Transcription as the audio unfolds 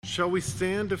Shall we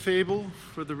stand, if able,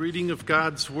 for the reading of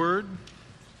God's Word?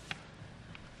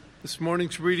 This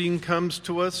morning's reading comes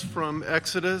to us from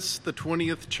Exodus, the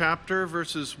 20th chapter,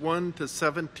 verses 1 to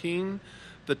 17,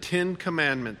 the Ten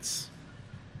Commandments.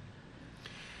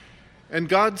 And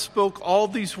God spoke all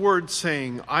these words,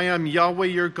 saying, I am Yahweh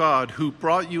your God, who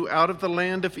brought you out of the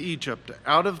land of Egypt,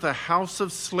 out of the house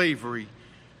of slavery.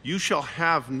 You shall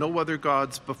have no other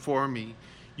gods before me.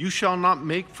 You shall not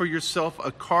make for yourself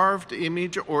a carved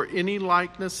image or any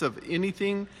likeness of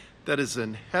anything that is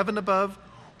in heaven above,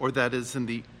 or that is in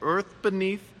the earth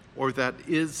beneath, or that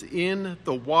is in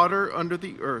the water under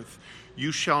the earth.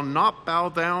 You shall not bow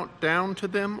down to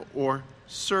them or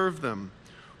serve them.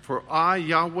 For I,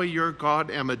 Yahweh your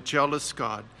God, am a jealous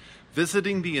God,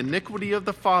 visiting the iniquity of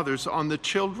the fathers on the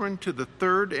children to the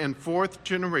third and fourth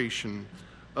generation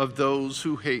of those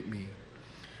who hate me,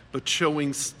 but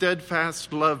showing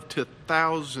steadfast love to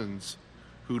thousands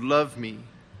who love me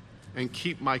and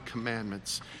keep my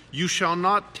commandments. You shall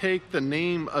not take the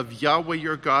name of Yahweh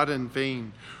your God in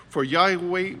vain, for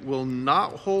Yahweh will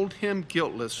not hold him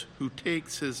guiltless who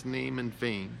takes his name in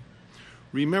vain.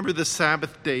 Remember the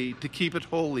Sabbath day to keep it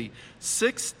holy.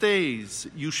 6 days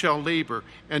you shall labor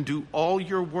and do all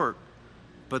your work,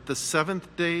 but the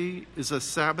seventh day is a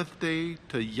Sabbath day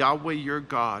to Yahweh your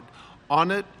God.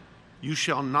 On it you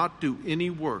shall not do any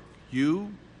work,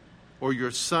 you or your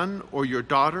son or your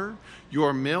daughter,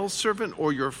 your male servant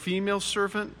or your female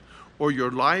servant, or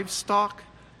your livestock,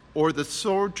 or the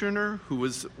sojourner who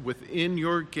is within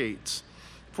your gates.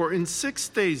 For in 6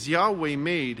 days Yahweh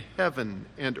made heaven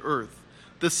and earth,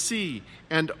 the sea,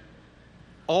 and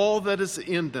all that is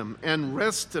in them, and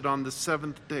rested on the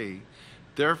seventh day.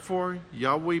 Therefore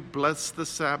Yahweh blessed the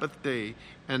Sabbath day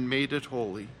and made it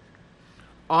holy.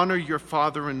 Honor your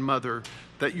father and mother,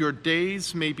 that your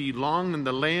days may be long in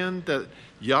the land that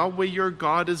Yahweh your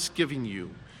God is giving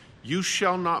you. You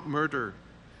shall not murder.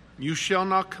 You shall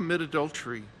not commit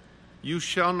adultery. You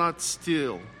shall not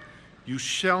steal. You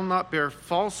shall not bear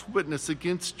false witness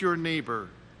against your neighbor.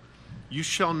 You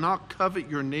shall not covet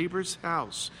your neighbor's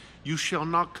house. You shall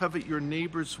not covet your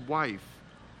neighbor's wife,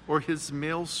 or his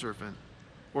male servant,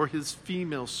 or his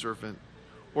female servant,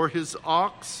 or his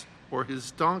ox, or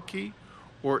his donkey,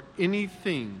 or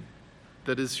anything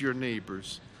that is your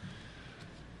neighbor's.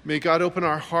 May God open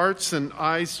our hearts and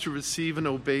eyes to receive and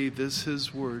obey this,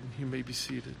 his word. You may be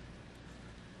seated.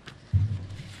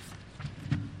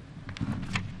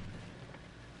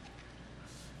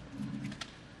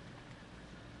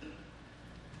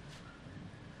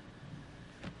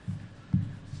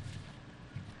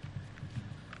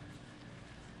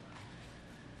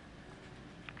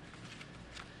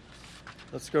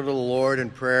 Let's go to the Lord in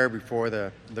prayer before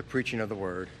the preaching of the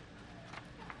word.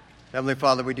 Heavenly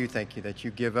Father, we do thank you that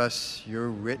you give us your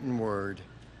written word,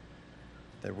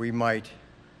 that we might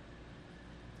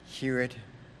hear it,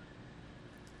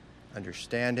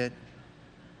 understand it,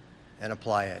 and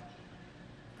apply it.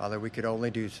 Father, we could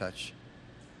only do such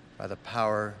by the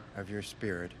power of your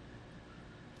Spirit,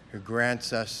 who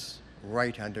grants us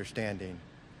right understanding,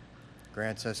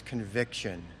 grants us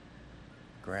conviction,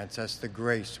 grants us the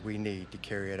grace we need to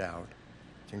carry it out.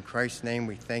 It's in Christ's name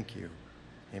we thank you.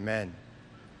 Amen.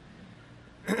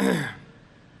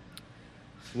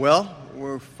 Well,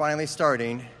 we're finally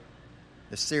starting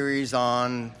the series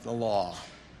on the law.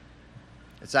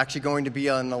 It's actually going to be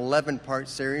an 11-part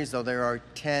series, though there are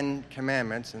 10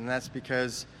 commandments, and that's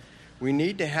because we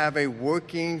need to have a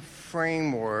working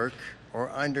framework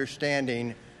or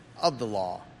understanding of the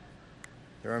law.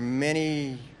 There are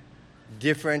many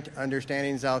different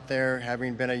understandings out there.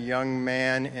 Having been a young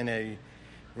man in a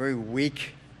very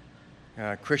weak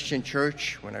Christian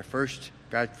church, when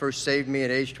God first saved me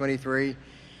at age 23,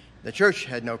 the church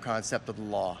had no concept of the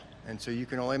law. And so you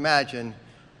can only imagine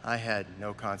I had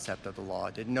no concept of the law.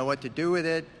 Didn't know what to do with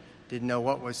it, didn't know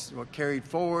what carried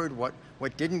forward, what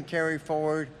didn't carry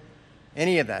forward,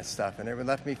 any of that stuff. And it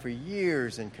left me for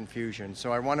years in confusion.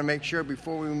 So I want to make sure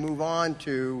before we move on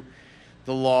to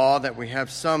the law that we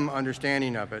have some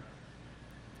understanding of it.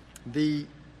 The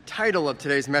title of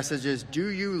today's message is, Do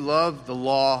You Love the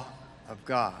Law of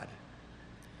God?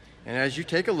 And as you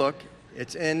take a look,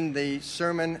 it's in the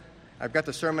sermon. I've got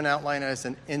the sermon outline as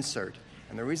an insert.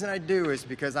 And the reason I do is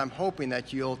because I'm hoping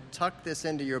that you'll tuck this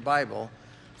into your Bible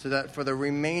so that for the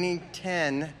remaining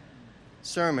 10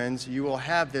 sermons, you will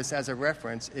have this as a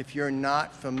reference if you're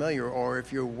not familiar or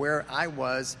if you're where I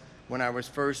was when I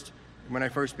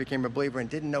first became a believer and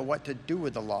didn't know what to do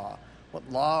with the law.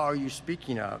 What law are you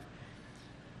speaking of?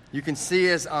 You can see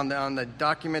as on the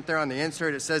document there on the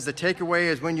insert, it says the takeaway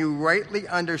is when you rightly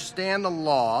understand the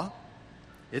law,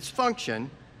 its function,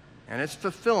 and its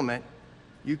fulfillment,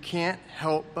 you can't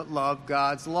help but love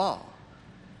God's law.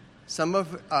 Some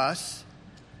of us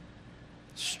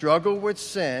struggle with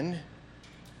sin,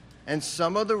 and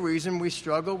some of the reason we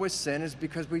struggle with sin is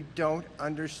because we don't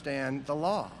understand the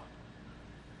law.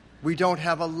 We don't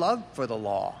have a love for the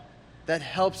law that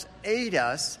helps aid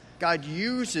us. God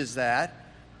uses that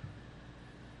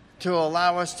to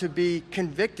allow us to be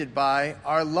convicted by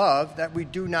our love that we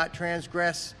do not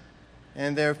transgress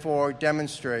and therefore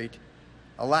demonstrate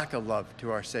a lack of love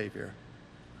to our Savior.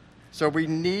 So we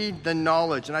need the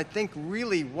knowledge. And I think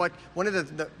really one of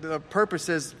the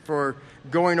purposes for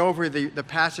going over the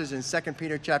passage in 2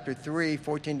 Peter chapter 3,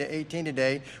 14 to 18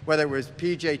 today, whether it was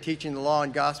PJ teaching the law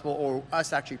and gospel or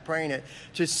us actually praying it,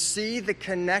 to see the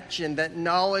connection that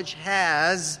knowledge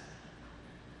has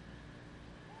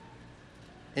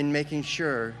in making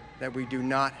sure that we do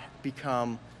not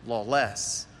become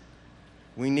lawless.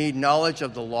 We need knowledge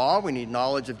of the law. We need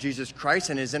knowledge of Jesus Christ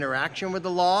and his interaction with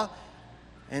the law.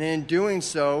 And in doing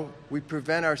so, we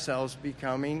prevent ourselves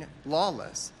becoming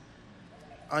lawless,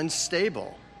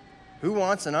 unstable. Who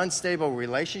wants an unstable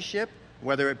relationship,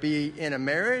 whether it be in a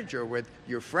marriage or with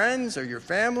your friends or your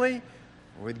family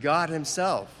or with God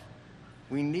himself?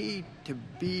 We need to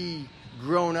be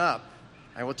grown up.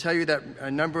 I will tell you that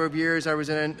a number of years I was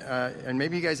in, and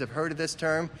maybe you guys have heard of this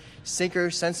term,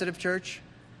 seeker-sensitive church.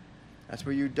 That's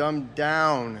where you dumb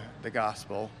down the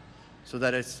gospel so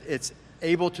that it's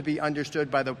able to be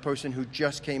understood by the person who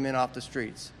just came in off the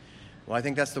streets. Well, I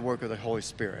think that's the work of the Holy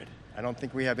Spirit. I don't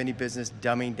think we have any business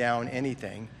dumbing down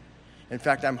anything. In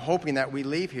fact, I'm hoping that we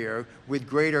leave here with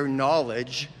greater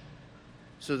knowledge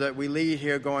so that we leave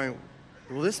here going,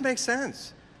 well, this makes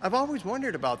sense. I've always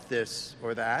wondered about this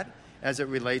or that as it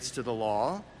relates to the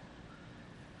law.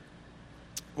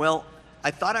 Well,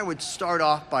 I thought I would start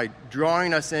off by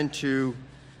drawing us into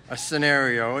a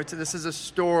scenario. This is a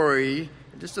story,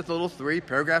 just a little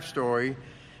 3-paragraph story,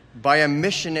 by a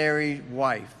missionary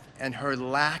wife, and her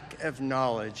lack of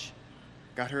knowledge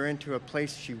got her into a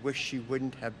place she wished she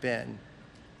wouldn't have been.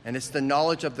 And it's the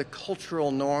knowledge of the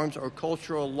cultural norms or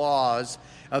cultural laws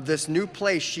of this new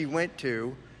place she went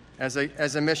to as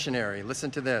a missionary.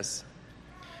 Listen to this.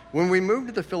 When we moved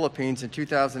to the Philippines in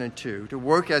 2002 to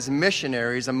work as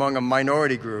missionaries among a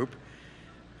minority group,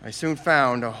 I soon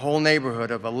found a whole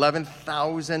neighborhood of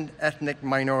 11,000 ethnic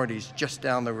minorities just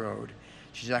down the road.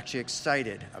 She's actually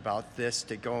excited about this,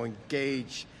 to go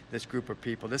engage this group of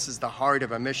people. This is the heart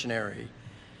of a missionary.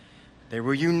 They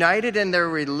were united in their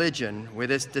religion with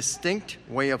this distinct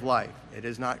way of life. It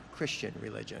is not Christian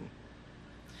religion.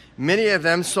 Many of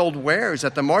them sold wares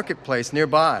at the marketplace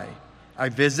nearby. I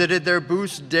visited their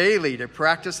booths daily to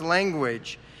practice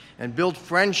language and build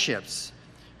friendships.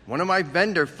 One of my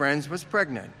vendor friends was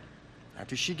pregnant.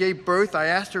 After she gave birth, I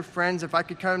asked her friends if I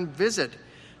could come visit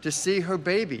to see her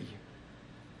baby.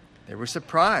 They were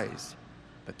surprised,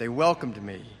 but they welcomed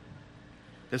me.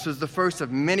 This was the first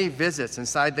of many visits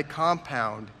inside the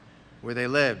compound where they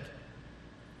lived.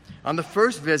 On the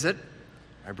first visit,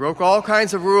 I broke all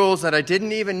kinds of rules that I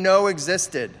didn't even know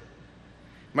existed.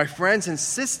 My friends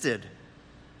insisted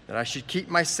that I should keep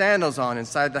my sandals on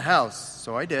inside the house,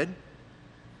 so I did.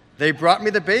 They brought me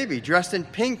the baby dressed in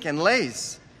pink and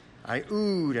lace. I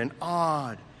oohed and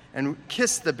awed and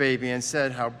kissed the baby and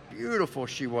said how beautiful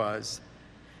she was.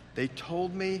 They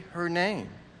told me her name.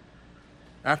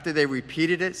 After they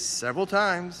repeated it several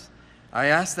times, I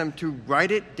asked them to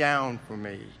write it down for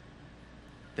me.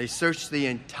 They searched the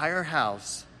entire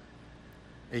house,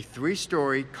 a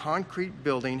 3-story concrete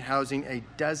building housing a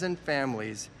dozen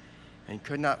families, and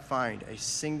could not find a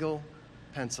single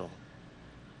pencil.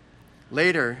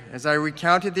 Later, as I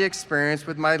recounted the experience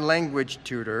with my language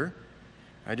tutor,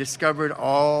 I discovered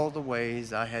all the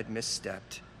ways I had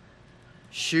misstepped.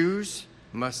 Shoes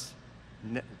must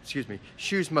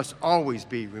always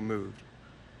be removed.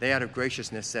 They, out of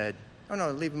graciousness, said, "Oh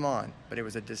no, leave them on," but it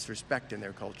was a disrespect in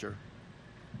their culture.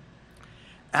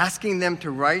 Asking them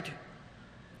to write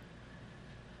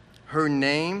her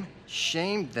name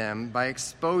shamed them by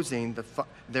exposing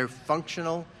their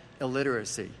functional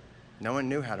illiteracy. No one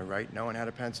knew how to write. No one had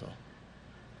a pencil.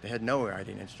 They had no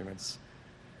writing instruments.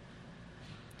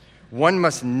 One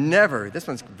must never, this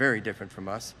one's very different from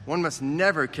us, one must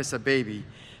never kiss a baby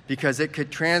because it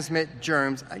could transmit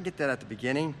germs. I get that at the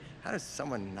beginning. How does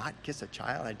someone not kiss a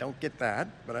child? I don't get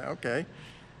that, but okay.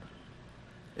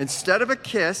 Instead of a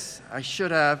kiss, I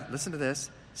should have, listen to this,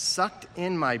 sucked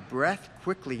in my breath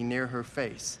quickly near her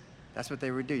face. That's what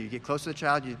they would do. You get close to the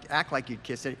child, you act like you'd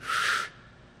kiss it,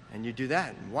 and you do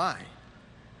that. And why?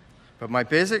 But my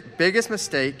biggest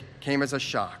mistake came as a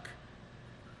shock.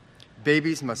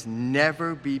 Babies must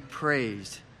never be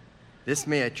praised. This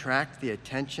may attract the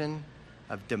attention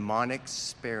of demonic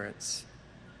spirits.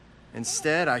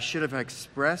 Instead, I should have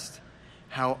expressed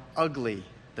how ugly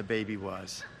the baby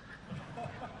was.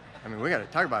 I mean, we got to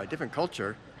talk about a different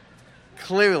culture.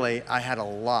 Clearly, I had a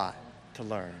lot to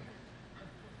learn.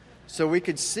 So we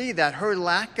could see that her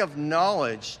lack of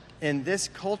knowledge in this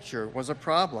culture was a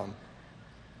problem.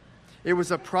 It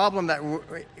was a problem that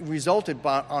resulted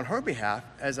on her behalf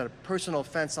as a personal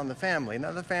offense on the family.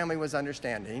 Now, the family was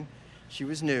understanding. She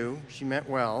was new. She meant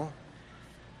well.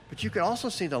 But you could also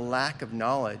see the lack of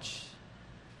knowledge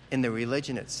in the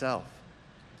religion itself.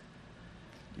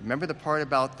 You remember the part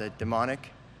about the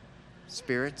demonic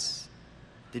spirits?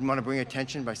 Didn't want to bring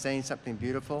attention by saying something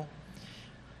beautiful?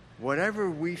 Whatever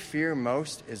we fear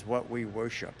most is what we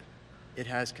worship. It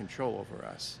has control over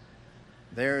us.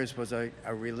 Theirs was a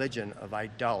religion of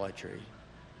idolatry.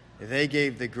 They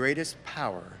gave the greatest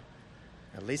power,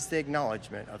 at least the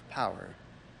acknowledgement of power,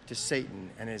 to Satan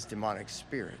and his demonic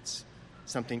spirits.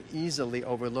 Something easily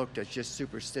overlooked as just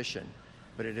superstition,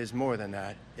 but it is more than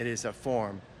that. It is a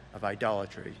form of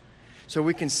idolatry. So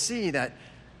we can see that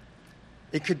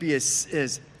it could be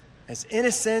as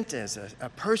innocent as a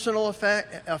personal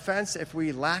offense if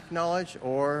we lack knowledge,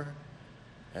 or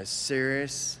as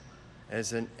serious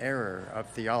as an error of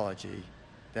theology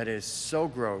that is so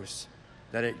gross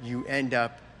that you end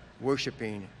up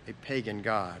worshiping a pagan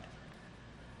god.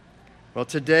 Well,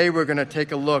 today we're going to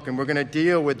take a look and we're going to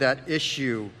deal with that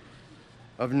issue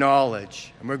of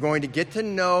knowledge. And we're going to get to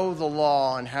know the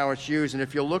law and how it's used. And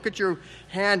if you'll look at your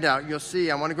handout, you'll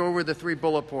see, I want to go over the 3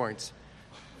 bullet points.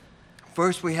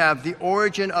 First, we have the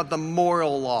origin of the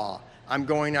moral law. I'm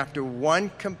going after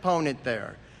one component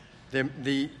there.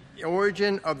 The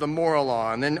origin of the moral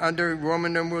law. And then under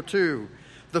Roman numeral 2,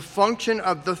 the function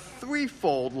of the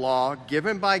threefold law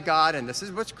given by God, and this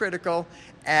is what's critical,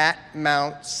 at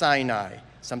Mount Sinai.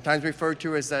 Sometimes referred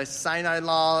to as the Sinai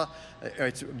law,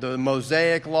 it's the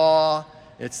Mosaic law.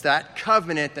 It's that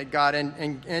covenant that God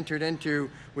entered into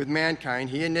with mankind.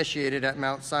 He initiated at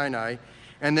Mount Sinai.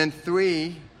 And then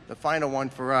 3, the final one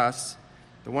for us,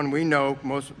 the one we know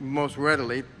most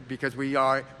readily because we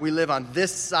live on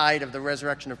this side of the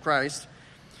resurrection of Christ,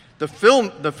 the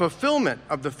fulfillment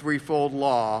of the threefold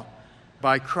law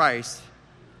by Christ,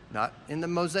 not in the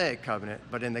Mosaic covenant,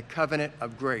 but in the covenant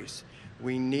of grace.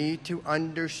 We need to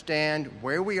understand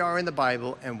where we are in the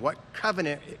Bible and what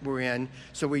covenant we're in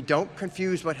so we don't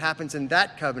confuse what happens in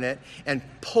that covenant and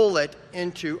pull it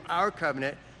into our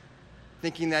covenant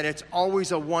thinking that it's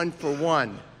always a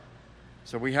one-for-one.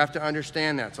 So we have to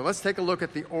understand that. So let's take a look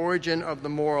at the origin of the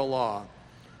moral law.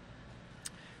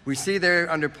 We see there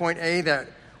under point A that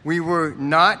we were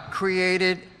not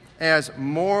created as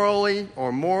morally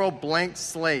or moral blank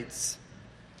slates.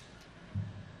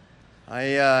 I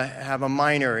have a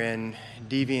minor in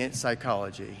deviant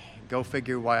psychology. Go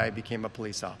figure why I became a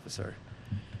police officer.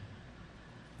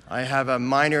 I have a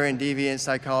minor in deviant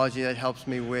psychology that helps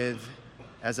me with,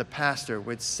 as a pastor,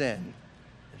 with sin.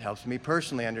 It helps me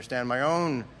personally understand my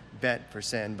own bent for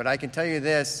sin. But I can tell you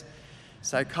this,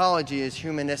 psychology is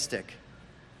humanistic.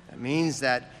 That means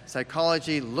that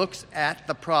psychology looks at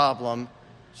the problem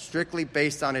strictly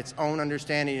based on its own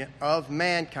understanding of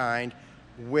mankind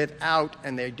without,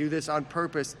 and they do this on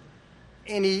purpose,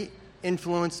 any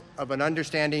influence of an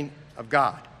understanding of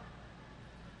God.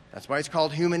 That's why it's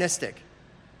called humanistic.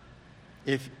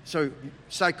 So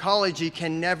psychology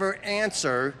can never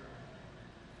answer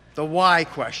the why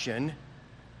question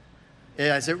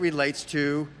as it relates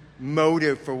to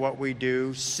motive for what we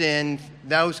do, sin,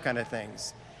 those kind of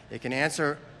things. It can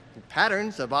answer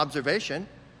patterns of observation,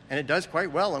 and it does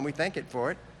quite well, and we thank it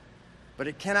for it. But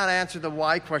it cannot answer the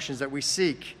why questions that we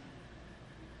seek.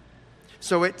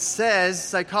 So it says,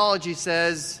 psychology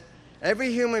says,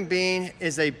 every human being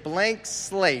is a blank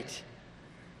slate,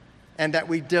 and that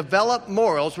we develop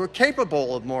morals. We're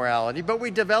capable of morality, but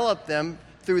we develop them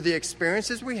through the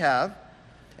experiences we have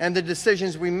and the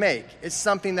decisions we make. It's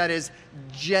something that is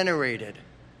generated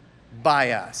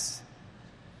by us.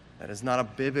 That is not a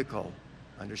biblical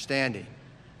understanding.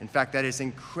 In fact, that is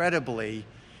incredibly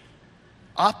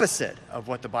opposite of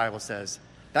what the Bible says.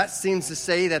 That seems to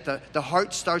say that the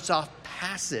heart starts off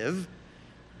passive,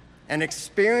 and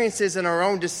experiences in our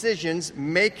own decisions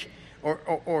make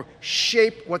or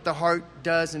shape what the heart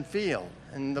does and feel.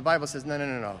 And the Bible says,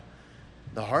 no.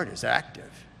 The heart is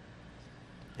active.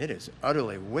 It is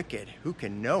utterly wicked. Who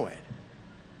can know it?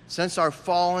 Since our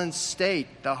fallen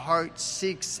state, the heart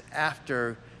seeks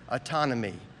after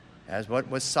autonomy, as what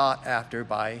was sought after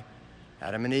by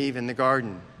Adam and Eve in the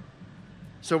garden.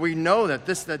 So we know that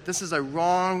this is a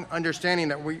wrong understanding,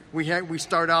 that we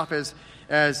start off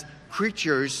as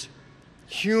creatures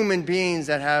human beings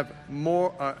that have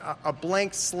a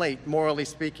blank slate, morally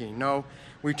speaking. No,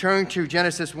 we turn to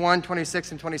Genesis 1,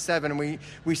 26 and 27, and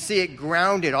we see it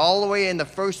grounded all the way in the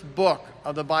first book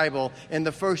of the Bible. In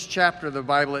the first chapter of the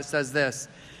Bible, it says this: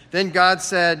 Then God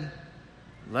said,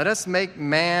 let us make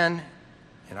man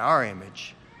in our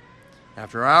image,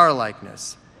 after our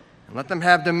likeness, and let them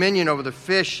have dominion over the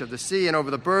fish of the sea, and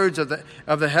over the birds of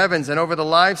the heavens, and over the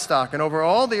livestock, and over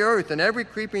all the earth, and every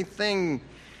creeping thing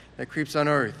that creeps on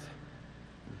earth.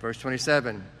 Verse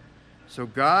 27, so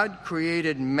God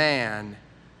created man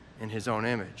in his own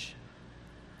image.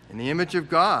 In the image of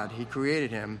God, he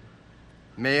created him.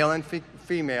 Male and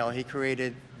female, he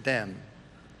created them.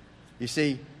 You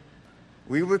see,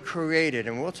 we were created,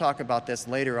 and we'll talk about this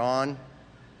later on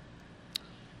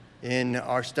in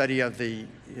our study of the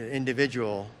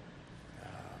individual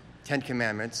Ten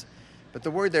Commandments. But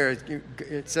the word there,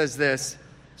 it says this: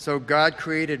 so God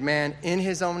created man in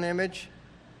his own image.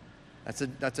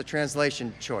 That's a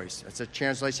translation choice. That's a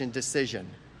translation decision.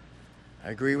 I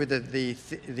agree with the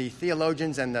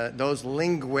theologians and those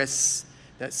linguists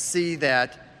that see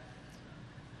that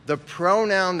the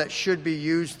pronoun that should be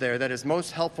used there, that is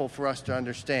most helpful for us to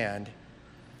understand,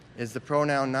 is the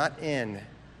pronoun not in,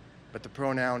 but the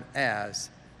pronoun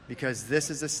as, because this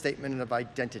is a statement of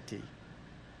identity.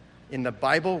 In the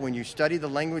Bible, when you study the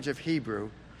language of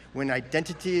Hebrew, when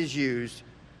identity is used,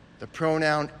 the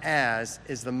pronoun as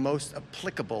is the most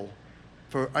applicable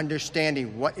for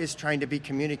understanding what is trying to be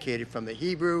communicated from the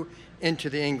Hebrew into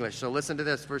the English. So listen to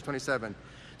this, verse 27.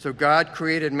 So God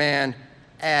created man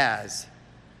as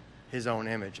his own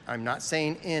image. I'm not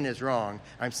saying in is wrong.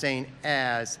 I'm saying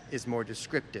as is more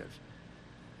descriptive.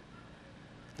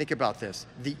 Think about this.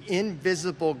 The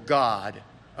invisible God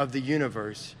of the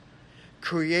universe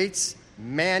creates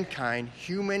mankind,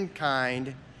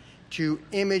 humankind, to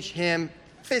image him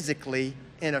physically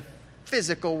in a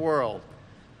physical world.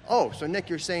 Oh, so Nick,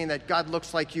 you're saying that God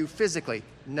looks like you physically?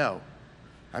 No.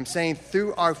 I'm saying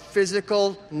through our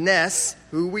physicalness,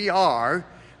 who we are,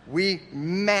 we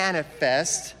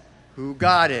manifest who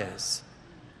God is.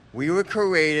 We were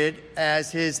created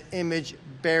as his image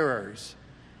bearers.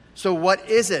 So what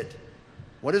is it?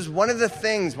 What is one of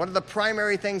the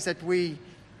primary things that we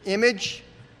image?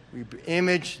 We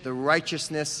image the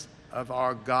righteousness of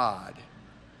our God.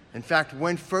 In fact,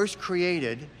 when first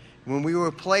created,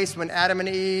 when Adam and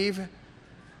Eve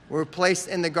were placed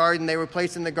in the garden, they were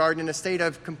placed in the garden in a state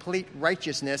of complete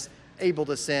righteousness, able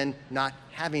to sin, not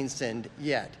having sinned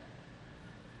yet.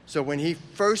 So when he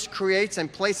first creates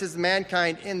and places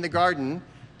mankind in the garden,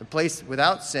 the place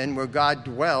without sin where God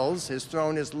dwells, his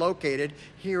throne is located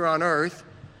here on earth,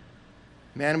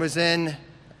 man was in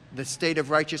the state of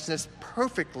righteousness,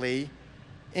 perfectly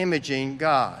imaging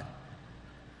God.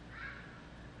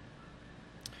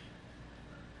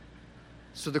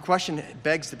 So the question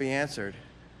begs to be answered.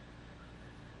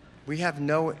 We have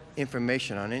no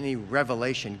information on any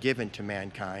revelation given to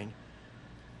mankind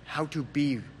how to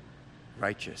be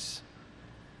righteous.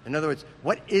 In other words,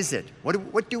 what is it?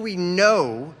 What do we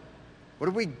know? What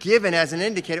are we given as an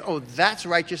indicator? Oh, that's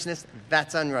righteousness,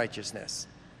 that's unrighteousness.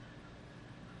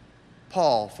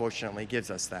 Paul, fortunately,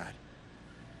 gives us that.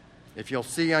 If you'll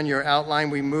see on your outline,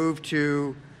 we move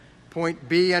to point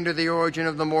B under the origin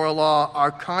of the moral law. Our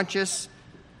conscience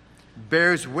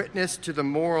bears witness to the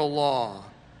moral law.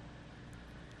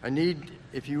 I need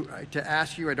to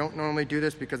ask you, I don't normally do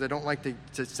this because I don't like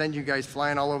to send you guys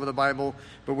flying all over the Bible,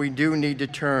 but we do need to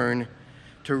turn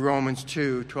to Romans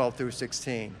 2, 12 through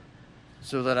 16,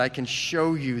 so that I can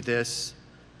show you this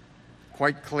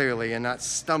quite clearly and not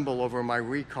stumble over my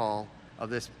recall of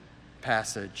this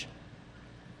passage.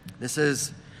 This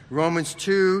is Romans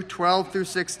 2, 12 through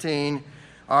 16.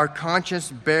 Our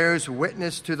conscience bears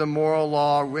witness to the moral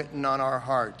law written on our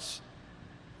hearts.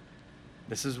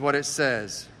 This is what it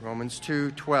says, Romans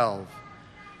 2:12.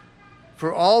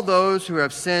 For all those who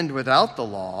have sinned without the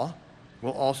law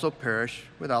will also perish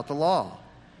without the law,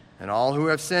 and all who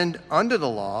have sinned under the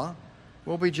law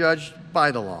will be judged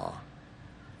by the law.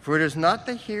 For it is not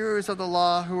the hearers of the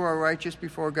law who are righteous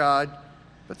before God,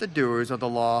 but the doers of the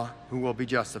law who will be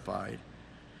justified.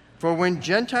 For when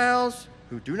Gentiles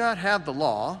who do not have the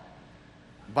law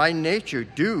by nature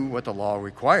do what the law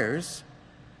requires,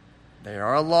 they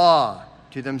are a law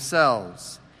to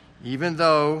themselves, even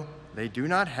though they do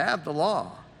not have the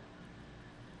law.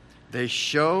 They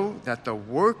show that the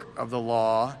work of the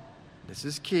law, this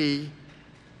is key,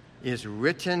 is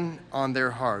written on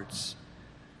their hearts,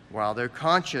 while their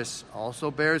conscience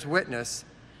also bears witness,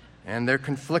 and their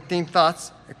conflicting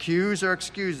thoughts accuse or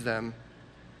excuse them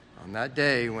on that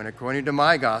day when, according to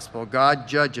my gospel, God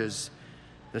judges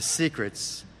the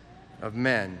secrets of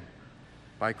men.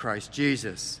 by Christ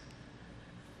Jesus.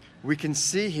 We can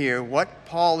see here what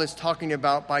Paul is talking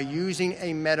about by using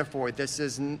a metaphor. This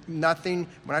is nothing.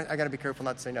 I got to be careful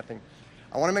not to say nothing.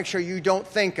 I want to make sure you don't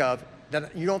think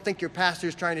your pastor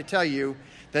is trying to tell you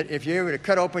that if you were to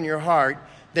cut open your heart,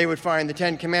 they would find the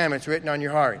 10 Commandments written on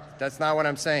your heart. That's not what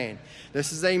I'm saying.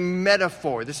 This is a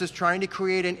metaphor. This is trying to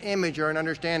create an image or an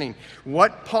understanding.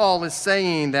 What Paul is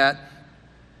saying that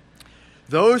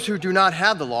those who do not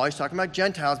have the law, he's talking about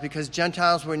Gentiles, because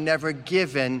Gentiles were never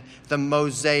given the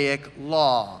Mosaic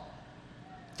law.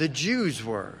 The Jews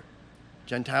were.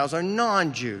 Gentiles are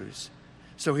non-Jews.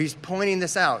 So he's pointing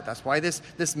this out. That's why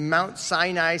this Mount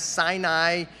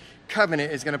Sinai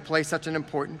covenant is going to play such an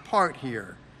important part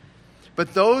here.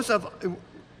 But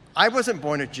I wasn't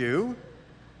born a Jew.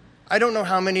 I don't know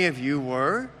how many of you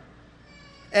were.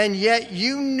 And yet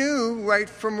you knew right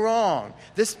from wrong.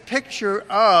 This picture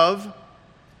of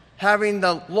having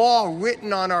the law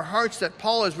written on our hearts that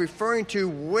Paul is referring to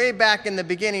way back in the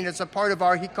beginning, it's a part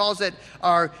of he calls it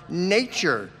our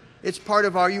nature. It's part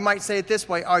of you might say it this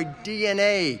way, our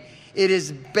DNA. It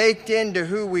is baked into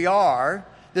who we are.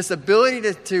 This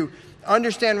ability to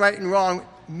understand right and wrong,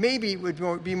 maybe it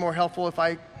would be more helpful if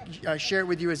I share it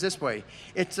with you as this way.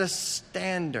 It's a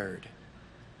standard.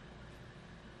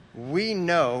 We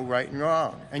know right and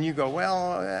wrong. And you go,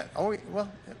 well,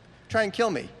 try and kill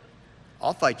me.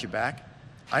 I'll fight you back.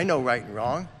 I know right and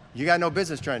wrong. You got no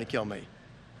business trying to kill me.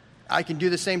 I can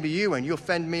do the same to you and you'll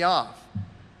fend me off.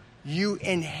 You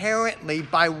inherently,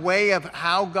 by way of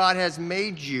how God has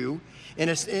made you,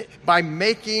 by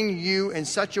making you in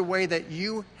such a way that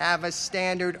you have a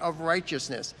standard of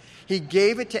righteousness. He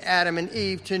gave it to Adam and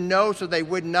Eve to know so they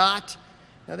would not,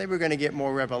 now they were going to get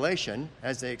more revelation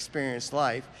as they experienced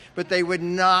life, but they would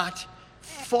not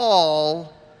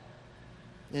fall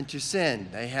into sin.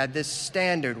 They had this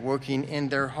standard working in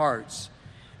their hearts.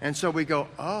 And so we go,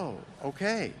 oh,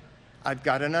 okay, I've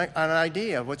got an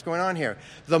idea of what's going on here.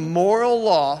 The moral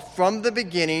law from the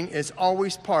beginning is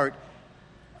always part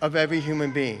of every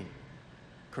human being.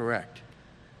 Correct.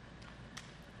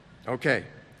 Okay,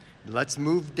 let's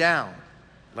move down.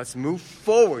 Let's move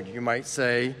forward, you might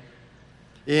say,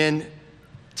 in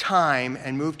time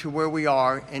and move to where we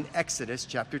are in Exodus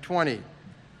chapter 20.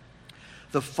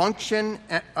 The function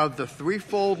of the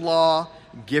threefold law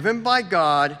given by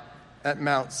God at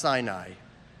Mount Sinai.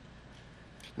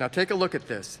 Now take a look at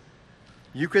this.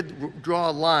 You could draw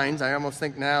lines. I almost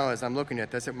think now as I'm looking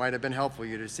at this, it might have been helpful for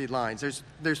you to see lines.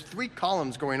 There's 3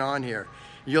 columns going on here.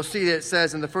 You'll see that it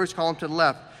says in the first column to the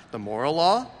left, the moral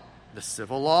law, the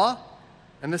civil law,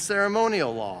 and the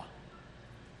ceremonial law.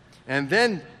 And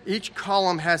then each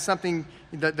column has something,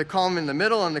 the column in the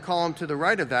middle and the column to the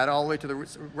right of that, all the way to the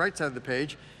right side of the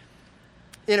page,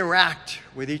 interact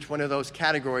with each one of those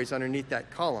categories underneath that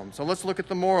column. So let's look at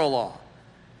the moral law.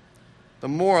 The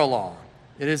moral law.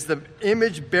 It is the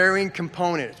image-bearing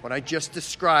component. It's what I just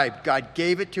described. God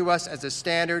gave it to us as a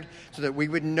standard so that we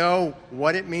would know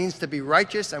what it means to be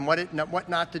righteous and what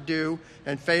not to do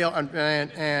and fail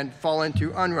and fall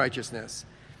into unrighteousness.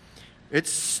 Its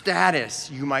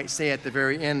status, you might say at the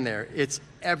very end there, it's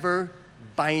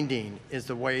ever-binding is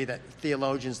the way that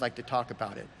theologians like to talk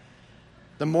about it.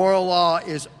 The moral law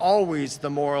is always the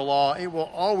moral law. It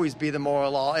will always be the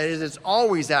moral law. It is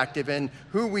always active in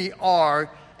who we are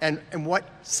and what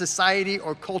society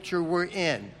or culture we're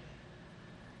in.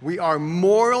 We are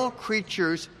moral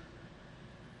creatures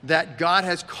that God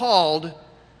has called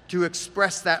to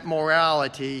express that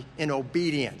morality in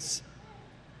obedience.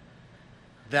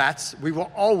 We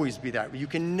will always be that. You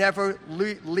can never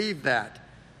leave that.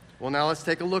 Well, now let's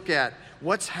take a look at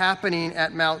what's happening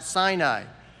at Mount Sinai.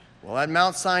 Well, at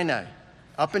Mount Sinai,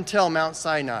 up until Mount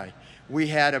Sinai, we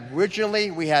had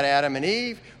Adam and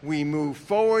Eve. We move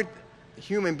forward.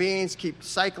 Human beings keep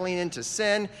cycling into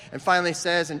sin. And finally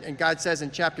says, and God says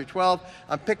in chapter 12,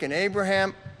 I'm picking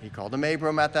Abraham. He called him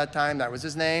Abram at that time. That was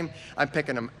his name. I'm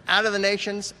picking him out of the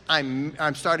nations.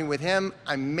 I'm starting with him.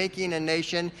 I'm making a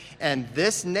nation. And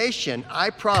this nation,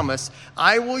 I promise,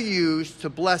 I will use to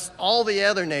bless all the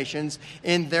other nations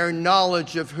in their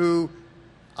knowledge of who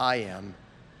I am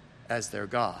as their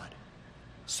God.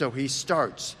 So he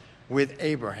starts with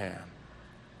Abraham.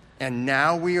 And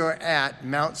now we are at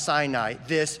Mount Sinai.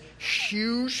 This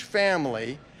huge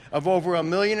family of over 1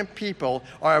 million people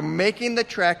are making the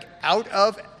trek out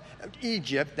of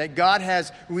Egypt, that God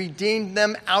has redeemed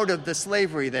them out of the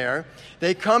slavery there.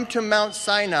 They come to Mount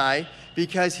Sinai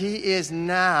because he is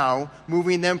now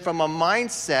moving them from a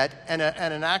mindset and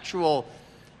an actual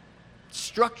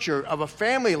structure of a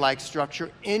family-like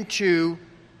structure into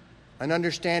an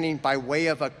understanding by way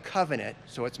of a covenant.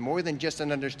 So it's more than just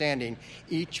an understanding.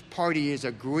 Each party is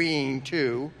agreeing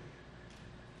to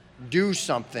do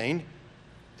something.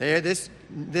 This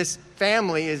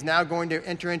family is now going to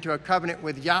enter into a covenant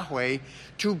with Yahweh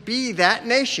to be that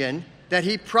nation that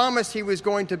he promised he was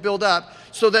going to build up,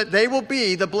 so that they will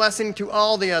be the blessing to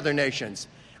all the other nations.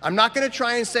 I'm not going to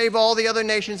try and save all the other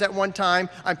nations at one time.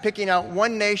 I'm picking out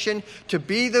one nation to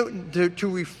be to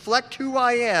reflect who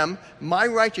I am, my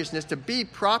righteousness, to be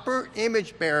proper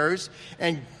image bearers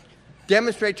and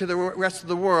demonstrate to the rest of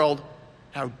the world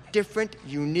how different,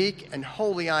 unique, and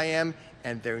holy I am,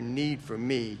 and their need for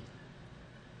me.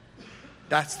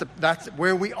 That's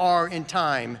where we are in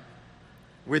time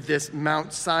with this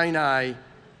Mount Sinai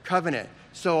covenant.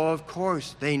 So, of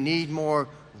course, they need more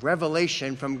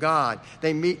revelation from God.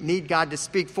 They need God to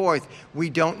speak forth. We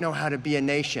don't know how to be a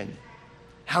nation.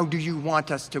 How do you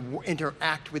want us to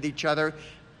interact with each other?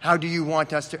 How do you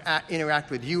want us to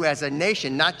interact with you as a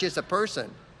nation, not just a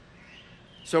person?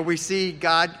 So we see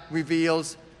God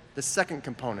reveals the second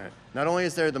component. Not only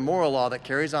is there the moral law that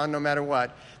carries on no matter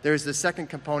what, there's the second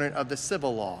component of the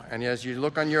civil law. And as you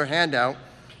look on your handout,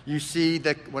 you see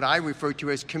what I refer to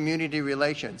as community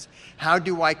relations. How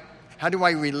do I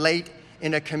relate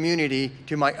in a community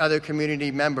to my other community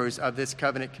members of this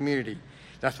covenant community?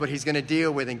 That's what he's going to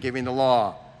deal with in giving the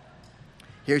law.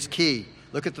 Here's key.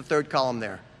 Look at the third column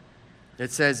there.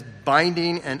 It says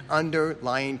binding and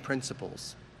underlying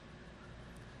principles.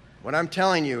 What I'm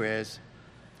telling you is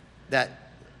that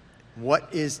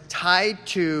what is tied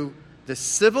to the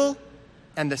civil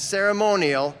and the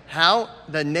ceremonial, how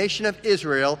the nation of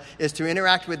Israel is to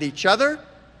interact with each other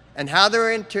and how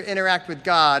they're to interact with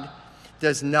God,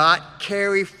 does not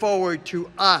carry forward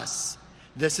to us.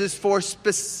 This is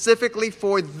specifically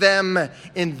for them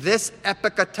in this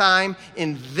epoch of time,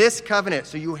 in this covenant.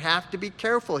 So you have to be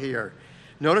careful here.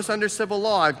 Notice under civil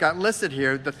law, I've got listed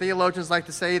here, the theologians like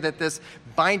to say that this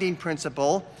binding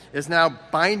principle is now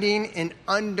binding an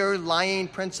underlying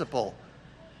principle.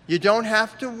 You don't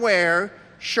have to wear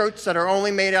shirts that are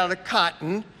only made out of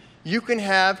cotton. You can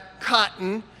have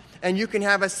cotton, and you can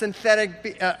have a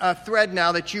synthetic thread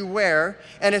now that you wear,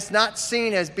 and it's not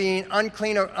seen as being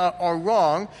unclean or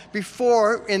wrong.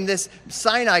 Before, in this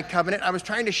Sinai covenant, I was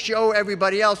trying to show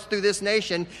everybody else through this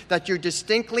nation that you're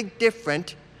distinctly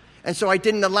different, and so I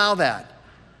didn't allow that.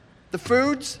 The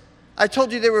foods, I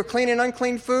told you they were clean and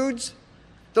unclean foods.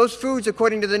 Those foods,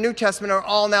 according to the New Testament, are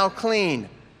all now clean.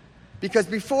 Because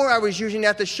before I was using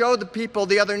that to show the people,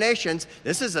 the other nations,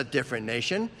 this is a different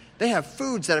nation. They have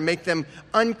foods that make them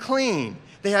unclean.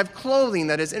 They have clothing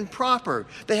that is improper.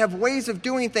 They have ways of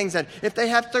doing things that if they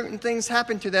have certain things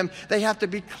happen to them, they have to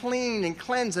be clean and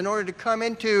cleansed in order to come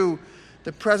into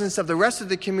the presence of the rest of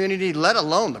the community, let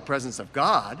alone the presence of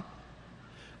God.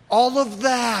 All of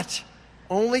that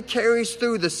only carries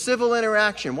through the civil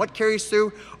interaction. What carries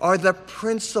through are the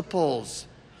principles.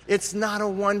 It's not a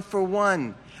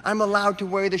one-for-one. I'm allowed to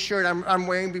wear the shirt I'm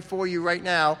wearing before you right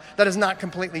now. That is not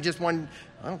completely just one.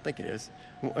 I don't think it is.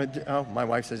 Oh, my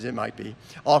wife says it might be.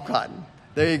 All cotton.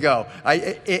 There you go.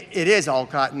 It is all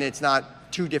cotton. It's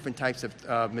not two different types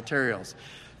of materials.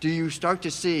 Do you start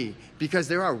to see? Because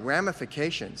there are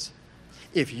ramifications.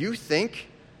 If you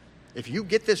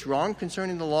get this wrong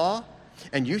concerning the law,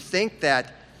 and you think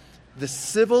that the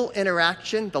civil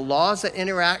interaction, the laws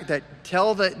that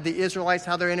tell the Israelites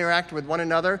how they interact with one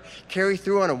another, carry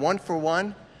through on a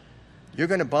one-for-one, you're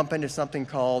going to bump into something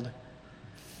called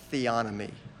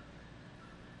theonomy.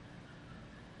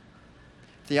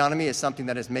 Theonomy is something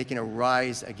that is making a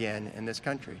rise again in this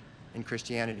country, in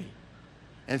Christianity.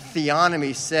 And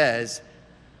theonomy says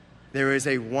there is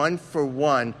a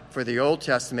one-for-one for the Old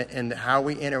Testament and how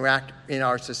we interact in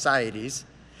our societies.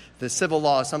 The civil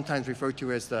law is sometimes referred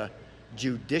to as the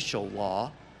judicial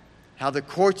law, how the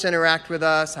courts interact with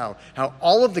us, how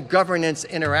all of the governance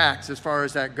interacts as far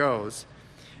as that goes.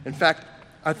 In fact,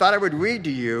 I thought I would read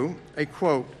to you a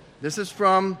quote. This is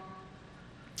from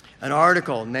an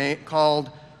article called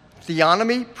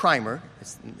Theonomy Primer.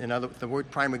 The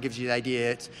word primer gives you the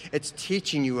idea. It's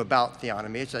teaching you about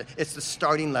theonomy. It's the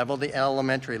starting level, the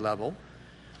elementary level.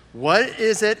 What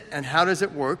is it and how does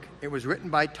it work? It was written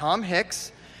by Tom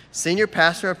Hicks, senior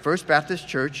pastor of First Baptist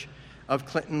Church of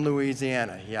Clinton,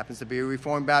 Louisiana. He happens to be a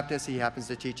Reformed Baptist. He happens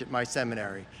to teach at my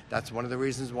seminary. That's one of the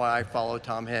reasons why I follow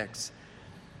Tom Hicks.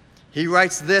 He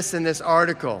writes this in this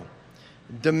article.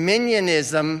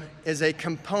 Dominionism is a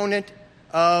component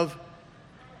of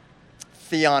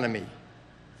theonomy.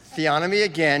 Theonomy,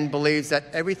 again, believes that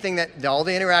everything all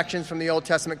the interactions from the Old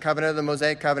Testament covenant or the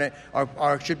Mosaic covenant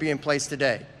should be in place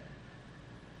today.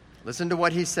 Listen to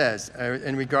what he says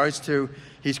in regards to,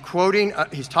 he's quoting,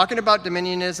 he's talking about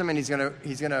dominionism, and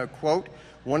he's going to quote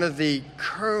one of the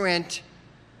current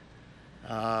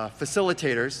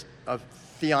facilitators of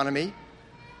theonomy.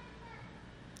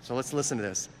 So let's listen to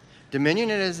this.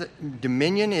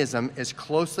 Dominionism is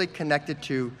closely connected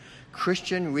to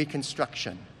Christian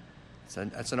reconstruction.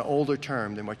 That's an older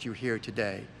term than what you hear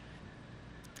today.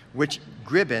 Which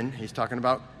Gribben, he's talking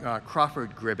about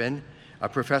Crawford Gribben, a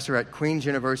professor at Queen's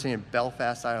University in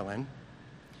Belfast, Ireland,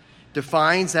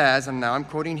 defines as, and now I'm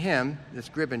quoting him, this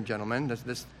Gribben gentleman,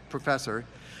 this professor,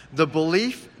 the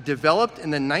belief developed in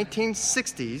the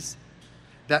 1960s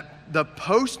that the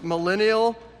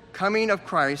post-millennial coming of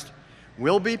Christ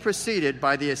will be preceded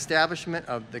by the establishment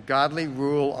of the godly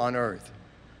rule on earth.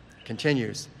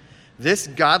 Continues, this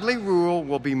godly rule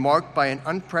will be marked by an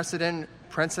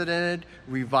unprecedented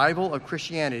revival of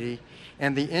Christianity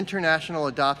and the international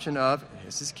adoption of,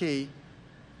 this is key,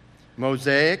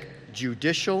 Mosaic,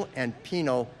 judicial, and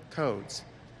penal codes.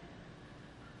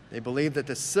 They believe that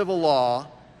the civil law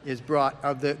is brought,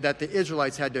 that the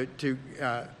Israelites had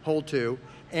to hold to,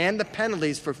 and the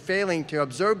penalties for failing to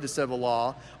observe the civil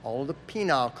law, all of the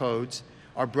penal codes,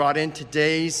 are brought in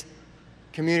today's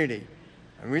community.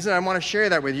 And the reason I want to share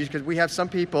that with you is because we have some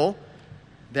people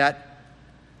that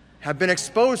have been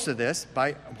exposed to this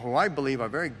by who I believe are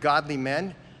very godly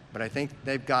men, but I think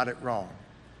they've got it wrong.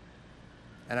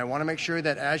 And I want to make sure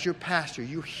that as your pastor,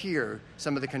 you hear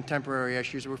some of the contemporary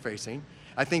issues we're facing.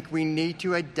 I think we need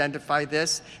to identify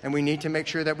this, and we need to make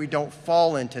sure that we don't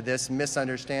fall into this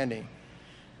misunderstanding.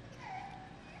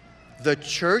 The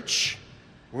church,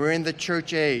 we're in the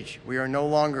church age. We are no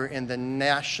longer in the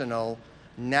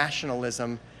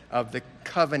nationalism of the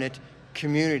covenant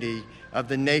community of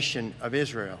the nation of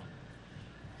Israel.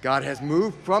 God has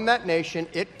moved from that nation.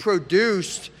 It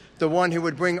produced the one who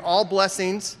would bring all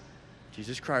blessings,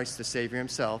 Jesus Christ, the Savior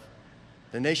himself.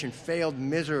 The nation failed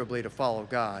miserably to follow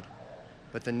God,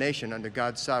 but the nation under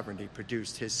God's sovereignty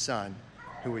produced his Son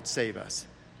who would save us.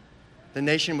 The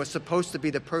nation was supposed to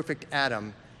be the perfect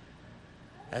Adam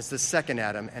as the second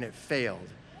Adam, and it failed.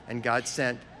 And God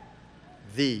sent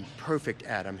the perfect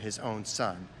Adam, his own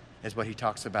Son, is what he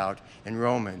talks about in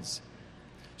Romans.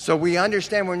 So we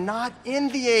understand we're not in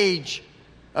the age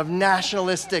of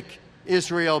nationalistic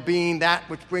Israel being that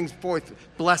which brings forth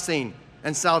blessing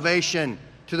and salvation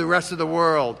to the rest of the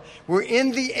world. We're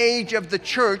in the age of the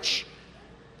church.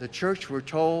 The church, we're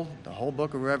told, the whole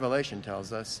book of Revelation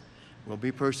tells us, will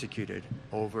be persecuted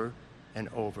over and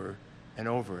over and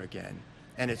over again.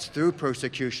 And it's through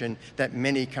persecution that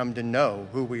many come to know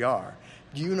who we are.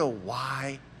 Do you know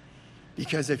why?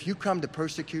 Because if you come to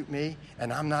persecute me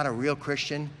and I'm not a real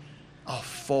Christian, I'll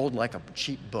fold like a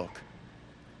cheap book.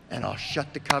 And I'll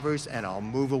shut the covers and I'll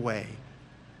move away.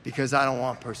 Because I don't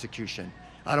want persecution.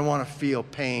 I don't want to feel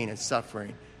pain and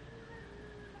suffering.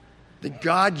 That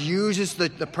God uses the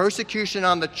persecution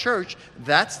on the church,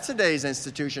 that's today's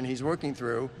institution he's working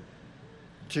through,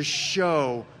 to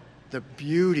show the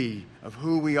beauty of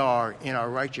who we are in our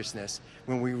righteousness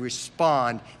when we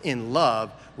respond in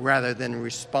love rather than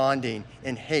responding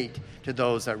in hate to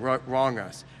those that wrong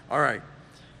us. All right.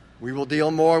 We will deal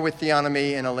more with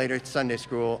theonomy in a later Sunday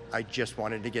school. I just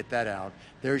wanted to get that out.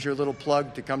 There's your little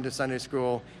plug to come to Sunday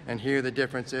school and hear the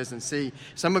differences and see.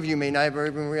 Some of you may never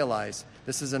even realize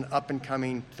this is an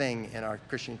up-and-coming thing in our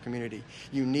Christian community.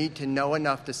 You need to know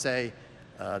enough to say,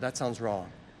 that sounds wrong.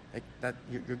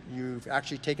 You've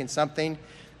actually taken something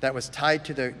that was tied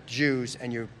to the Jews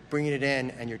and you're bringing it in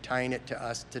and you're tying it to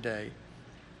us today.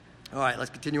 All right,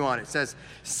 let's continue on. It says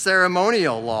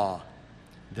ceremonial law.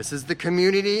 This is the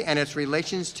community and its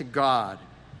relations to God.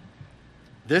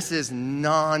 This is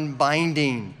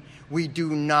non-binding. We do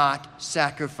not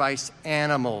sacrifice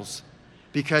animals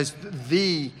because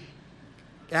the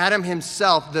Adam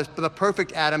himself, the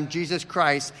perfect Adam, Jesus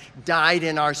Christ, died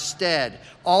in our stead.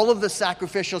 All of the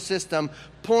sacrificial system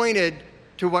pointed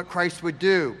to what Christ would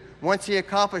do. Once he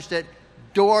accomplished it,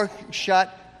 door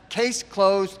shut, case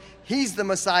closed. He's the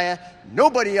Messiah.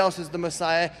 Nobody else is the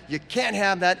Messiah. You can't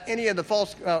have that. Any of the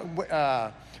false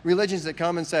religions that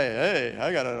come and say, hey,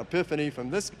 I got an epiphany from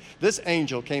this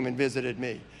angel came and visited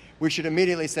me. We should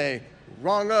immediately say,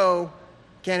 wrong-o.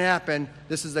 Can't happen.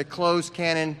 This is a closed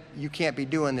canon. You can't be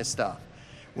doing this stuff.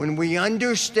 When we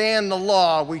understand the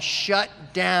law, we shut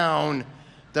down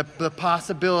the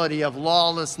possibility of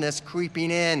lawlessness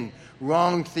creeping in,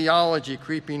 wrong theology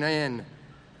creeping in.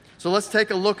 So let's take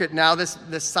a look at now this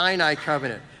Sinai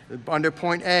covenant under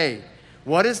point A.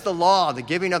 What is the law, the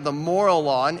giving of the moral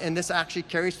law? And this actually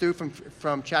carries through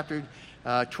from chapter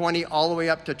 20 all the way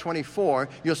up to 24.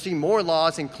 You'll see more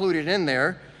laws included in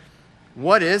there.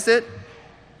 What is it?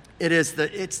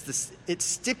 It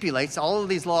stipulates, all of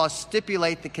these laws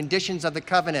stipulate the conditions of the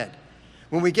covenant.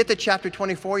 When we get to chapter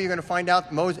 24, you're going to find out,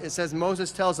 it says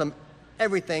Moses tells them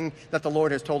everything that the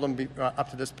Lord has told them up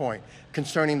to this point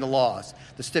concerning the laws,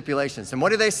 the stipulations. And what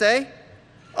do they say?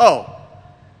 Oh,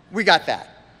 we got that.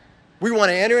 We want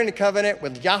to enter into covenant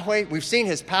with Yahweh. We've seen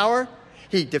his power.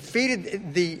 He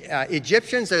defeated the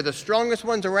Egyptians. They're the strongest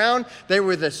ones around. They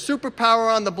were the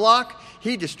superpower on the block.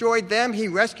 He destroyed them. He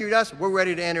rescued us. We're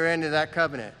ready to enter into that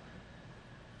covenant.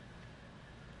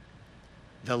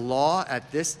 The law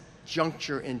at this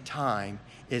juncture in time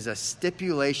is a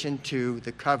stipulation to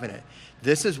the covenant.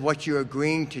 This is what you're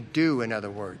agreeing to do, in other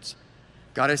words.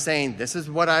 God is saying, this is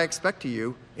what I expect of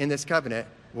you in this covenant.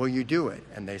 Will you do it?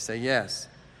 And they say yes.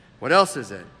 What else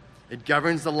is it? It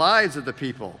governs the lives of the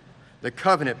people. The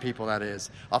covenant people, that is.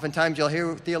 Oftentimes you'll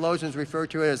hear theologians refer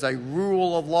to it as a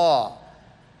rule of law.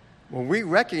 Well, we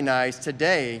recognize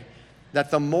today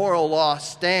that the moral law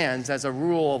stands as a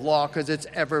rule of law because it's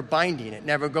ever binding. It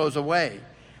never goes away.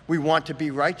 We want to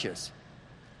be righteous.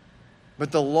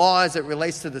 But the law as it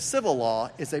relates to the civil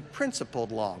law is a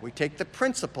principled law. We take the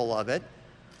principle of it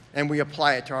and we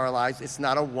apply it to our lives. It's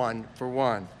not a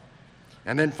one-for-one.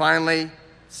 And then finally,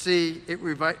 see, it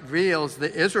reveals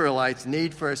the Israelites'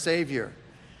 need for a Savior.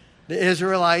 The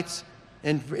Israelites,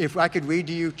 and if I could read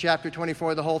to you chapter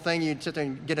 24, the whole thing, you'd sit there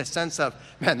and get a sense of,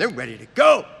 man, they're ready to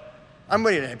go. I'm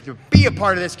ready to be a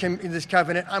part of this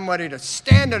covenant. I'm ready to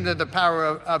stand under the power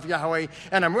of Yahweh,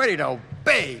 and I'm ready to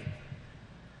obey.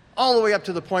 All the way up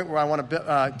to the point where I want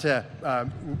to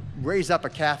raise up a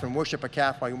calf and worship a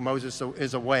calf while Moses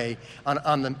is away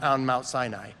on Mount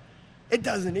Sinai. It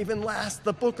doesn't even last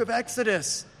the book of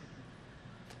Exodus.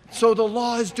 So the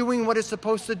law is doing what it's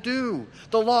supposed to do.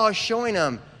 The law is showing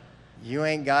them, you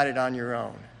ain't got it on your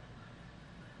own.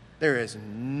 There is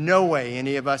no way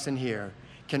any of us in here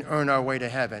can earn our way to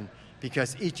heaven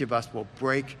because each of us will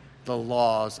break the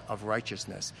laws of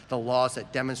righteousness, the laws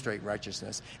that demonstrate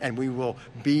righteousness, and we will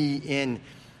be in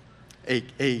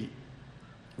a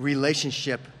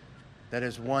relationship that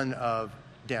is one of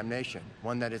damnation,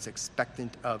 one that is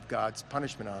expectant of God's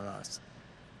punishment on us.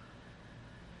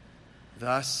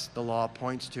 Thus, the law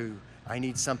points to, I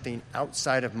need something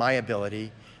outside of my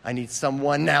ability. I need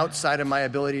someone outside of my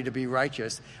ability to be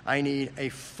righteous. I need a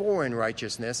foreign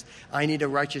righteousness. I need a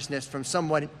righteousness from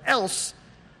someone else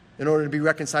in order to be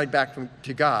reconciled back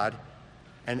to God.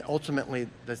 And ultimately,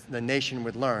 the nation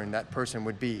would learn that person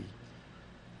would be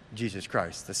Jesus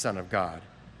Christ, the Son of God.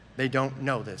 They don't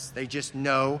know this. They just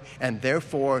know, and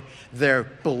therefore their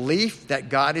belief that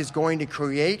God is going to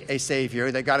create a Savior,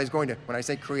 that God is going to, when I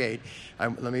say create,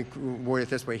 let me word it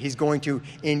this way, he's going to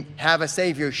have a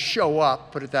Savior show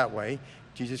up, put it that way.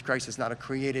 Jesus Christ is not a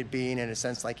created being in a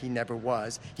sense like he never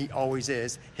was. He always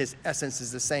is. His essence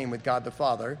is the same with God the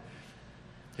Father.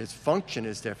 His function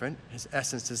is different. His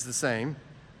essence is the same.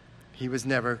 He was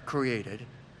never created.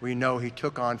 We know he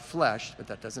took on flesh, but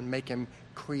that doesn't make him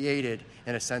created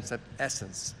in a sense of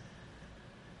essence.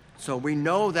 So we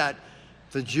know that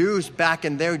the Jews back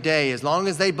in their day, as long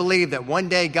as they believed that one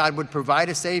day God would provide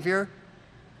a Savior,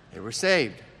 they were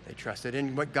saved. They trusted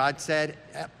in what God said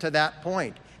up to that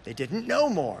point. They didn't know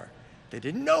more. They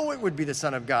didn't know it would be the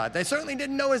Son of God. They certainly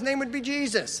didn't know his name would be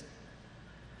Jesus.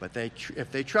 But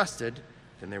if they trusted,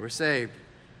 then they were saved.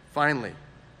 Finally,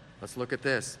 let's look at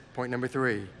this. Point number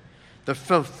 3. The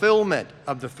fulfillment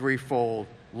of the threefold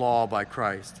law by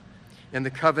Christ in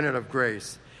the covenant of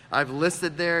grace. I've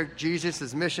listed there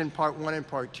Jesus' mission, part 1 and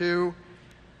part 2.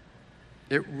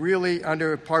 It really,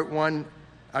 under part 1,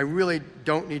 I really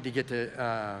don't need to get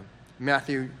to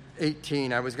Matthew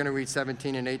 18. I was going to read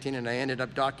 17 and 18, and I ended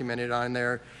up documented on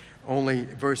there only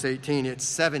verse 18. It's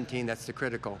 17 that's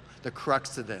the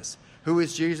crux of this. Who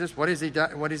is Jesus? What has he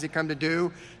done? What has he come to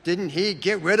do? Didn't he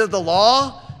get rid of the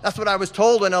law? That's what I was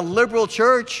told in a liberal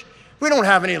church. We don't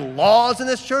have any laws in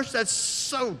this church. That's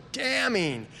so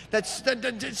damning. That's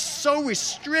so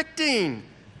restricting.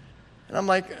 And I'm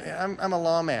like, I'm a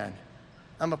lawman.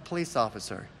 I'm a police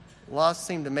officer. Laws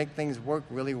seem to make things work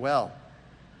really well.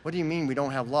 What do you mean we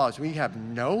don't have laws? We have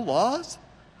no laws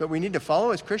that we need to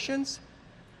follow as Christians?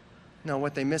 No,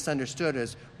 what they misunderstood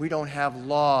is we don't have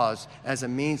laws as a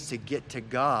means to get to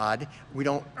God. We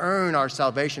don't earn our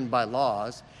salvation by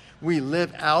laws. We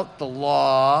live out the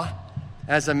law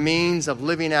as a means of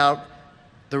living out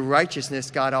the righteousness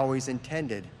God always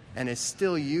intended and is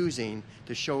still using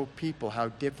to show people how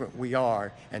different we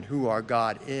are and who our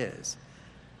God is.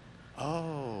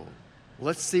 Oh,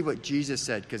 let's see what Jesus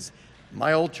said, because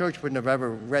my old church wouldn't have ever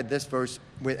read this verse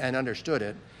and understood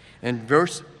it. In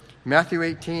Matthew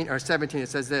 18 or 17, it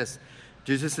says this.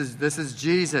 This is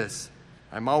Jesus.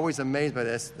 I'm always amazed by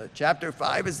this. Chapter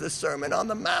 5 is the Sermon on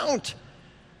the Mount.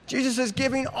 Jesus is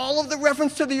giving all of the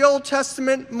reference to the Old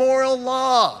Testament moral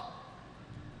law.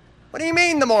 What do you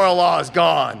mean the moral law is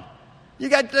gone? You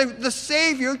got the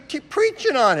Savior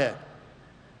preaching on it.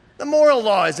 The moral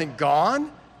law isn't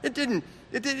gone.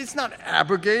 It's not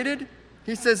abrogated.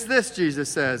 He says this, Jesus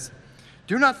says,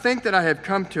 "Do not think that I have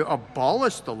come to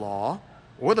abolish the law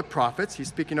or the prophets." He's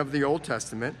speaking of the Old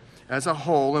Testament as a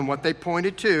whole and what they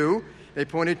pointed to. They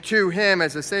pointed to him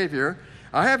as a Savior.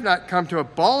 "I have not come to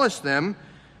abolish them,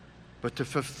 but to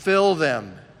fulfill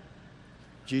them."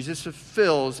 Jesus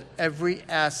fulfills every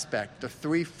aspect, the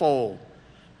threefold.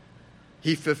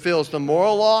 He fulfills the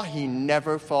moral law. He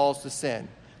never falls to sin.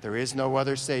 There is no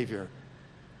other Savior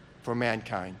for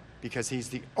mankind because he's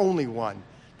the only one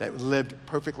that lived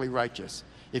perfectly righteous.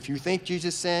 If you think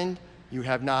Jesus sinned, you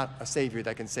have not a Savior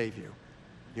that can save you.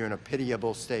 You're in a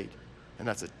pitiable state. And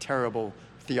that's a terrible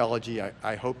theology.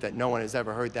 I hope that no one has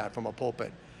ever heard that from a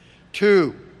pulpit.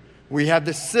 2, we have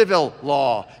the civil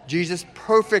law. Jesus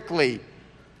perfectly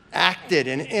acted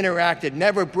and interacted,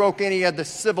 never broke any of the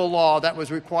civil law that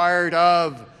was required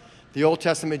of the Old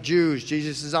Testament Jews.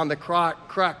 Jesus is on the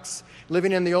crux,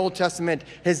 living in the Old Testament.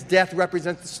 His death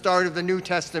represents the start of the New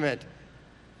Testament,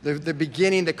 the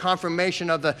beginning, the confirmation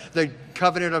of the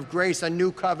covenant of grace, a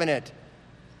new covenant.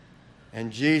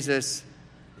 And Jesus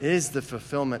is the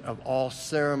fulfillment of all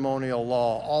ceremonial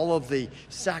law, all of the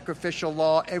sacrificial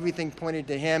law, everything pointed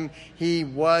to him. He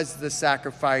was the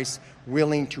sacrifice,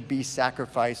 willing to be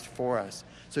sacrificed for us.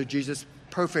 So Jesus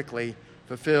perfectly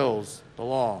fulfills the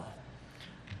law.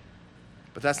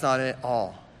 But that's not it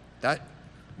all.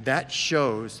 That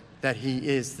shows that he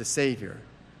is the Savior.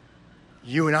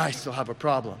 You and I still have a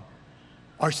problem.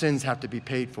 Our sins have to be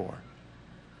paid for.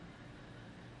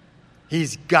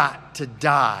 He's got to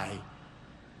die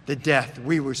the death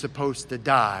we were supposed to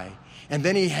die. And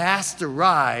then he has to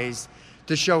rise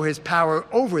to show his power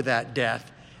over that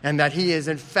death and that he is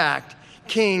in fact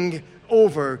king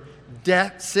over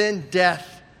death, sin,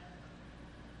 death,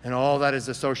 and all that is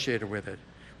associated with it.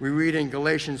 We read in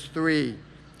Galatians 3,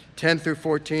 10 through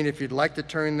 14. If you'd like to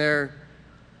turn there,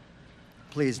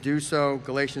 please do so.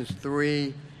 Galatians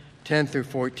 3, 10 through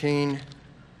 14.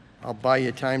 I'll buy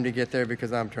you time to get there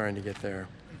because I'm trying to get there.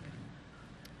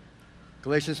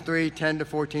 Galatians 3, 10 to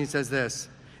 14 says this.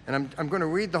 And I'm going to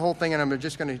read the whole thing, and I'm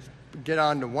just going to get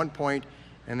on to one point,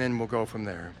 and then we'll go from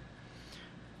there.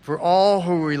 "For all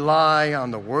who rely on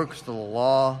the works of the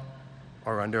law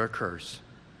are under a curse.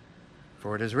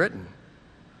 For it is written,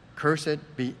 'Cursed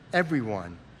be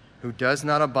everyone who does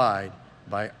not abide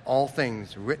by all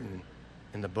things written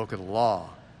in the book of the law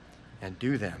and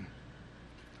do them.'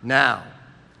 Now,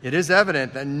 it is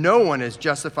evident that no one is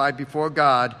justified before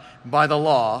God by the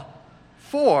law,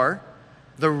 for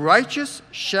the righteous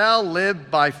shall live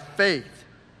by faith.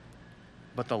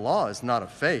 But the law is not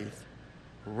of faith.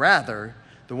 Rather,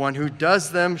 the one who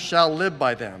does them shall live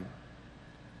by them."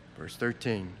 Verse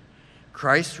 13,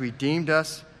 "Christ redeemed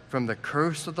us from the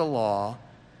curse of the law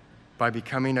by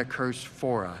becoming a curse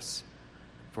for us.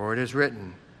 For it is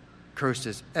written, 'Cursed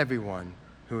is everyone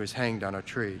who is hanged on a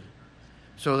tree,'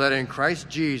 so that in Christ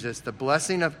Jesus the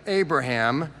blessing of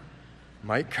Abraham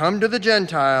might come to the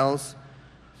Gentiles,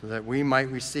 so that we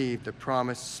might receive the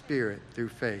promised Spirit through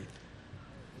faith."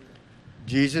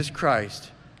 Jesus Christ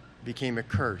became a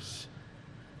curse.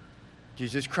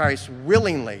 Jesus Christ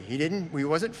willingly, he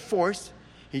wasn't forced.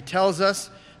 He tells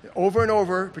us over and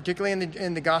over, particularly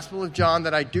in the Gospel of John,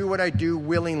 that I do what I do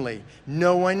willingly.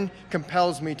 No one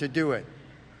compels me to do it.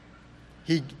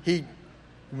 He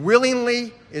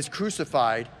willingly is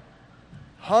crucified,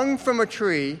 hung from a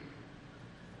tree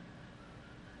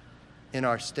in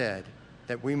our stead,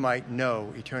 that we might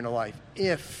know eternal life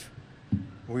if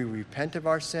we repent of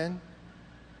our sin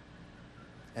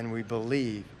and we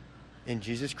believe in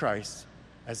Jesus Christ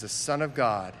as the Son of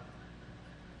God,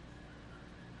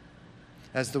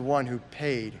 as the one who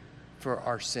paid for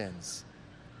our sins.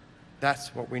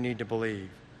 That's what we need to believe.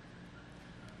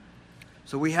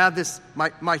 So we have this,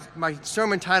 my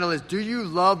sermon title is, "Do You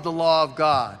Love the Law of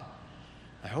God?"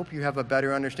 I hope you have a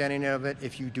better understanding of it.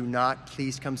 If you do not,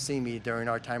 please come see me during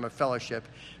our time of fellowship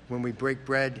when we break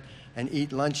bread and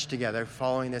eat lunch together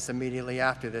following this immediately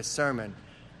after this sermon.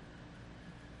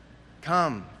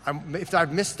 Come. If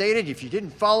I've misstated, if you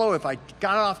didn't follow, if I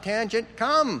got off tangent,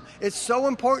 come. It's so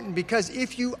important because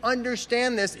if you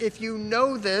understand this, if you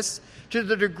know this to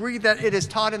the degree that it is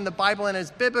taught in the Bible and is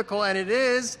biblical, and it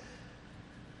is,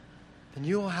 then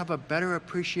you will have a better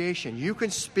appreciation. You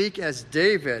can speak as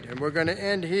David, and we're going to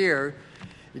end here.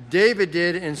 David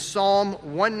did in Psalm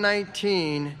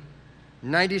 119,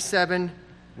 97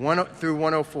 through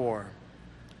 104.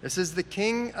 This is the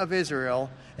King of Israel,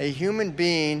 a human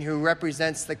being who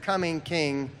represents the coming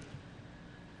King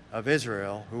of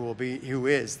Israel, who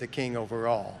is the King over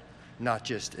all, not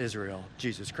just Israel,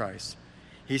 Jesus Christ.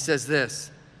 He says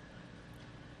this,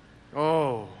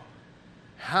 "Oh,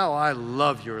 how I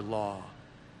love your law.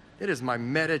 It is my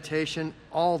meditation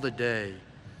all the day.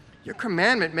 Your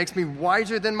commandment makes me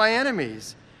wiser than my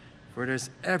enemies, for it is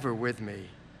ever with me.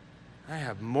 I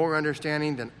have more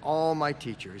understanding than all my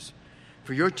teachers,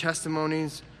 for your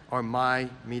testimonies are my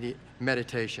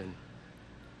meditation.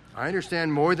 I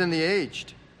understand more than the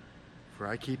aged, for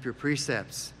I keep your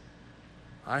precepts.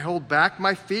 I hold back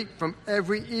my feet from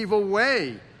every evil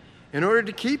way in order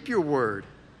to keep your word.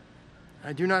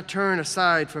 I do not turn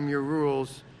aside from your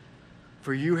rules,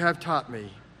 for you have taught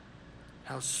me.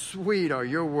 How sweet are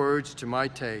your words to my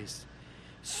taste,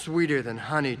 sweeter than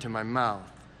honey to my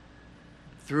mouth.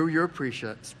 Through your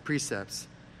precepts,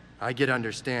 I get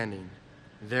understanding.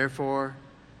 Therefore,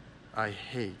 I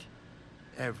hate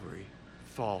every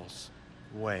false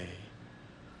way."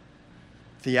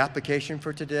 The application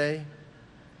for today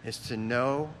is to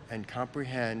know and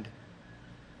comprehend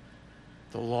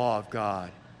the law of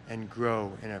God and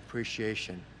grow in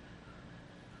appreciation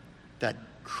that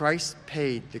Christ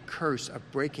paid the curse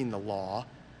of breaking the law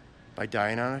by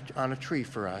dying on a tree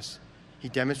for us. He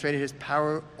demonstrated his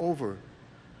power over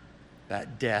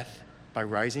that death by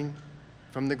rising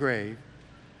from the grave.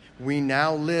 We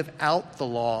now live out the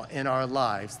law in our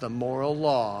lives, the moral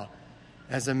law,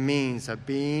 as a means of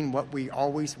being what we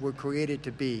always were created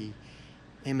to be,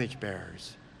 image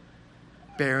bearers,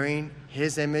 bearing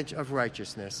his image of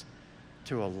righteousness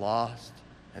to a lost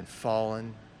and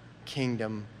fallen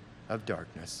kingdom of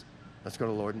darkness. Let's go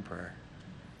to the Lord in prayer.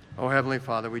 Oh, Heavenly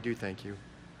Father, we do thank you.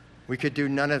 We could do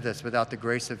none of this without the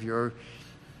grace of your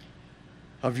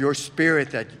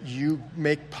Spirit that you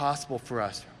make possible for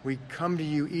us. We come to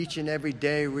you each and every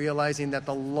day realizing that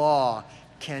the law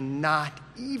cannot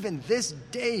even this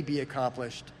day be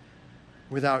accomplished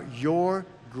without your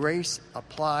grace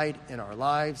applied in our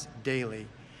lives daily.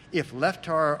 If left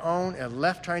to our own and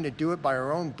left trying to do it by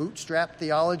our own bootstrap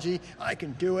theology, I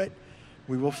can do it,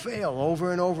 we will fail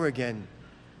over and over again.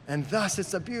 And thus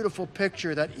it's a beautiful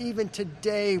picture that even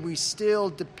today we still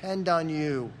depend on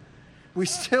you. We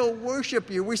still worship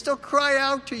you. We still cry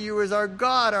out to you as our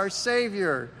God, our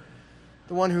Savior,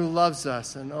 the one who loves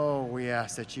us. And oh, we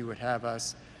ask that you would have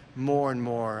us more and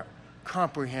more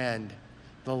comprehend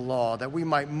the law, that we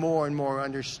might more and more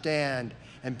understand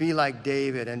and be like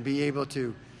David and be able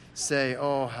to say,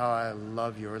 oh, how I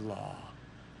love your law.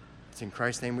 It's in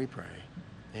Christ's name we pray.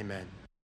 Amen.